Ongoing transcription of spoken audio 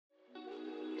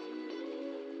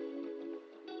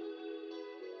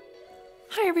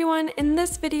Hi everyone, in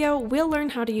this video we'll learn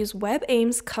how to use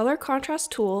WebAIM's color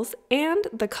contrast tools and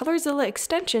the ColorZilla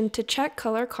extension to check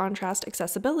color contrast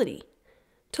accessibility.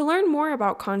 To learn more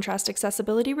about contrast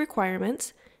accessibility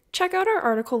requirements, check out our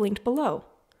article linked below.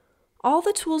 All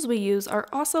the tools we use are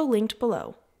also linked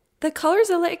below. The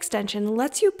ColorZilla extension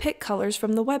lets you pick colors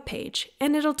from the web page,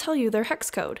 and it'll tell you their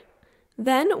hex code.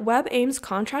 Then WebAIM's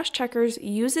Contrast Checkers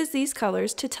uses these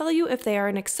colors to tell you if they are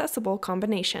an accessible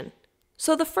combination.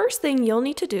 So the first thing you'll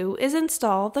need to do is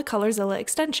install the ColorZilla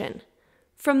extension.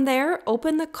 From there,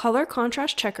 open the Color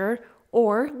Contrast Checker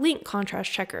or Link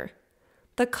Contrast Checker.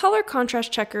 The Color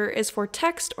Contrast Checker is for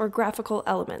text or graphical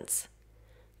elements.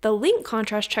 The Link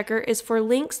Contrast Checker is for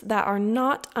links that are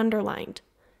not underlined.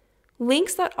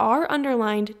 Links that are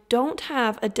underlined don't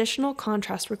have additional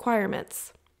contrast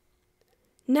requirements.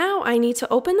 Now I need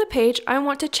to open the page I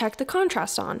want to check the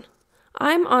contrast on.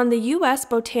 I'm on the U.S.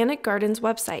 Botanic Gardens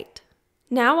website.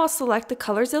 Now I'll select the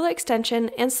ColorZilla extension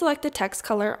and select the text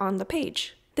color on the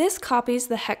page. This copies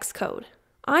the hex code.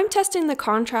 I'm testing the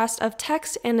contrast of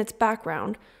text and its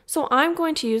background, so I'm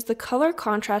going to use the Color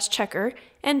Contrast Checker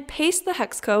and paste the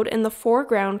hex code in the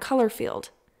foreground color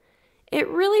field. It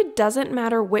really doesn't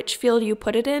matter which field you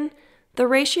put it in, the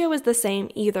ratio is the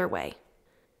same either way.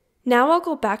 Now I'll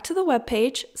go back to the web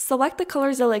page, select the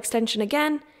ColorZilla extension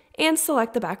again, and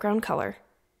select the background color.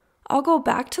 I'll go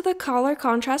back to the Color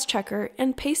Contrast Checker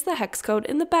and paste the hex code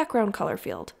in the background color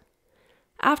field.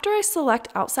 After I select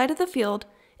outside of the field,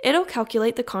 it'll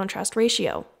calculate the contrast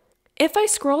ratio. If I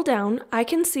scroll down, I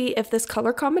can see if this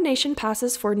color combination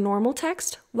passes for normal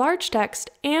text, large text,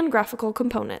 and graphical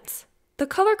components. The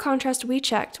color contrast we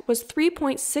checked was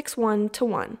 3.61 to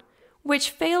 1,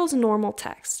 which fails normal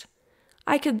text.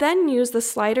 I could then use the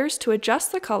sliders to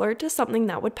adjust the color to something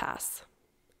that would pass.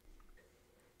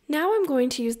 Now I'm going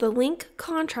to use the Link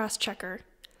Contrast Checker.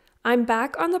 I'm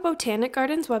back on the Botanic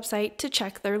Gardens website to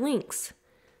check their links.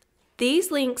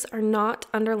 These links are not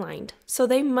underlined, so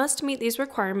they must meet these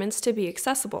requirements to be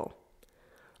accessible.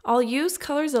 I'll use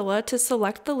ColorZilla to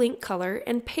select the link color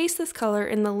and paste this color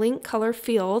in the link color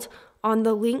field on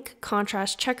the Link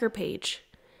Contrast Checker page.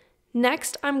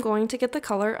 Next, I'm going to get the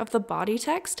color of the body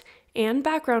text and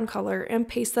background color and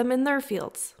paste them in their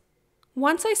fields.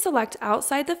 Once I select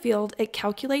outside the field, it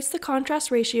calculates the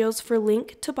contrast ratios for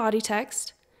link to body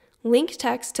text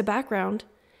to background,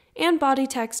 and body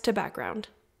text to background.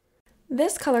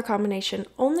 This color combination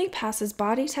only passes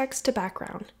body text to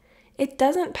background. It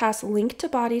doesn't pass link to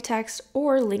body text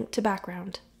or link to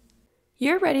background.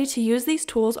 You're ready to use these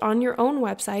tools on your own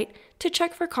website to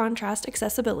check for contrast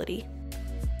accessibility.